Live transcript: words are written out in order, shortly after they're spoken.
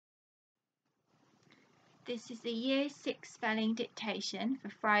This is the Year 6 spelling dictation for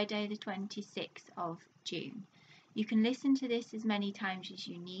Friday the 26th of June. You can listen to this as many times as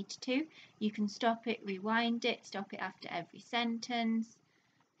you need to. You can stop it, rewind it, stop it after every sentence.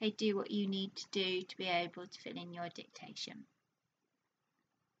 Okay, do what you need to do to be able to fill in your dictation.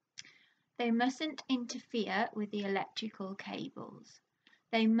 They mustn't interfere with the electrical cables.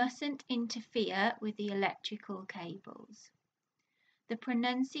 They mustn't interfere with the electrical cables. The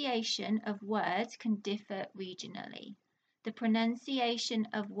pronunciation of words can differ regionally. The pronunciation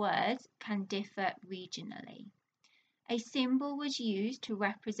of words can differ regionally. A symbol was used to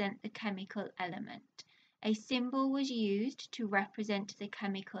represent the chemical element. A symbol was used to represent the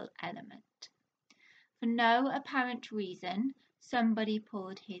chemical element. For no apparent reason, somebody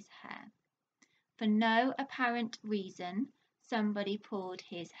pulled his hair. For no apparent reason, somebody pulled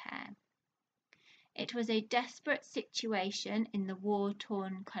his hair. It was a desperate situation in the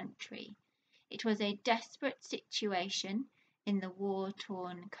war-torn country. It was a desperate situation in the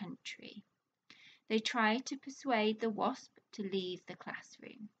war-torn country. They tried to persuade the wasp to leave the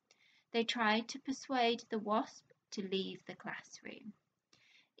classroom. They tried to persuade the wasp to leave the classroom.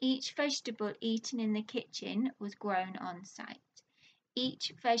 Each vegetable eaten in the kitchen was grown on site.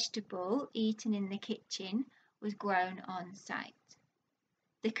 Each vegetable eaten in the kitchen was grown on site.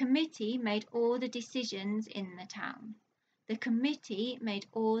 The committee made all the decisions in the town. The committee made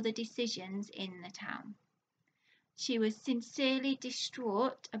all the decisions in the town. She was sincerely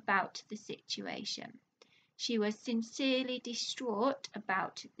distraught about the situation. She was sincerely distraught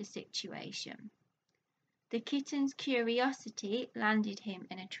about the situation. The kitten's curiosity landed him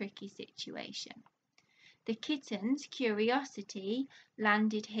in a tricky situation. The kitten's curiosity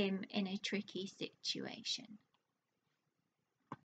landed him in a tricky situation.